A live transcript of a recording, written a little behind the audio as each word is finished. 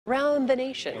around the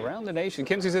nation. Around the nation.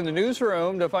 Kenzie's in the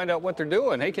newsroom to find out what they're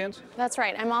doing. Hey, Kenz. That's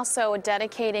right. I'm also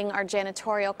dedicating our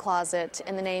janitorial closet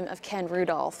in the name of Ken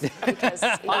Rudolph because he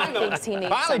thinks he needs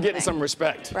Finally getting some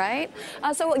respect. Right?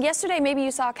 So yesterday, maybe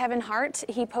you saw Kevin Hart.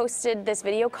 He posted this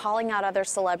video calling out other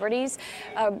celebrities,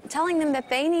 telling them that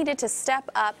they needed to step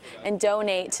up and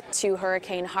donate to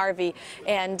Hurricane Harvey.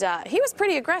 And he was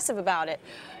pretty aggressive about it.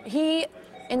 He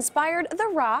inspired The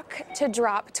Rock to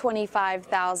drop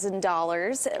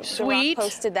 $25,000. Sweet. The Rock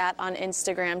posted that on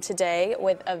Instagram today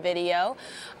with a video.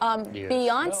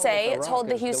 Beyonce told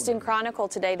the Houston Chronicle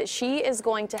today that she is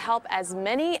going to help as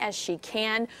many as she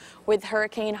can with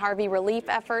Hurricane Harvey relief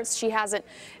efforts. She hasn't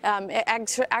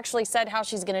actually said how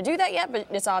she's going to do that yet, but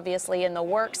it's obviously in the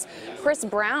works. Chris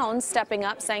Brown stepping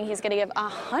up, saying he's going to give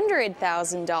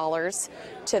 $100,000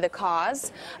 to the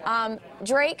cause.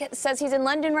 Drake says he's in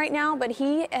London right now, but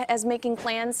he is making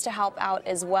plans to help out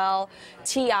as well.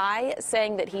 T.I.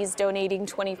 saying that he's donating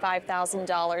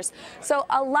 $25,000. So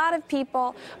a lot of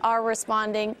people are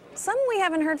responding. Some we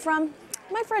haven't heard from.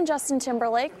 My friend Justin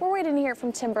Timberlake, we're waiting to hear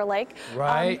from Timberlake.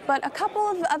 Right. But a couple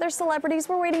of other celebrities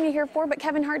we're waiting to hear for, but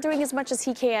Kevin Hart doing as much as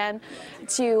he can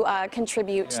to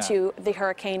contribute to the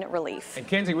hurricane relief. And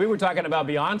Kenzie, we were talking about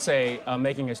Beyonce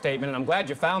making a statement, and I'm glad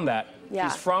you found that. Yeah.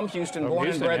 She's from Houston, born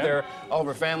and bred there. All of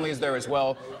her family is there as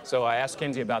well. So I asked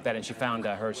Kenzie about that, and she found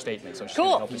her statement, so she can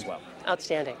help as well.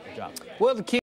 Outstanding. Good job. Well, the